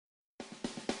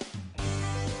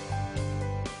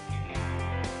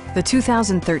the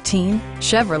 2013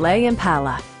 Chevrolet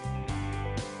Impala.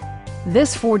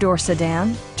 This four-door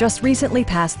sedan just recently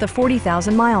passed the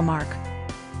 40,000-mile mark.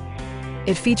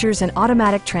 It features an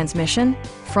automatic transmission,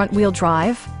 front-wheel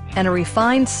drive, and a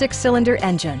refined six-cylinder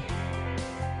engine.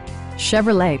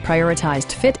 Chevrolet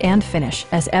prioritized fit and finish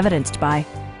as evidenced by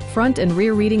front and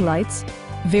rear reading lights,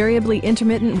 variably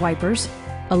intermittent wipers,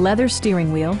 a leather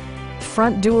steering wheel,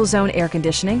 front dual-zone air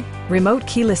conditioning, remote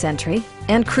keyless entry,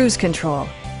 and cruise control.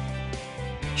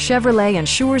 Chevrolet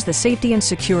ensures the safety and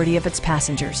security of its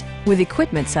passengers with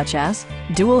equipment such as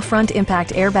dual front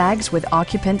impact airbags with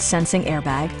occupant sensing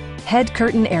airbag, head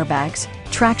curtain airbags,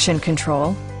 traction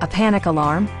control, a panic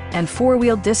alarm, and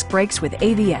four-wheel disc brakes with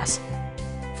ABS.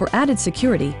 For added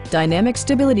security, dynamic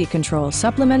stability control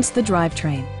supplements the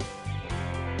drivetrain.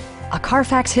 A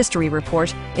Carfax history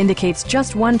report indicates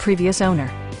just one previous owner.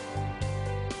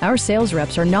 Our sales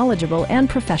reps are knowledgeable and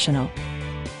professional.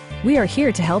 We are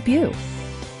here to help you.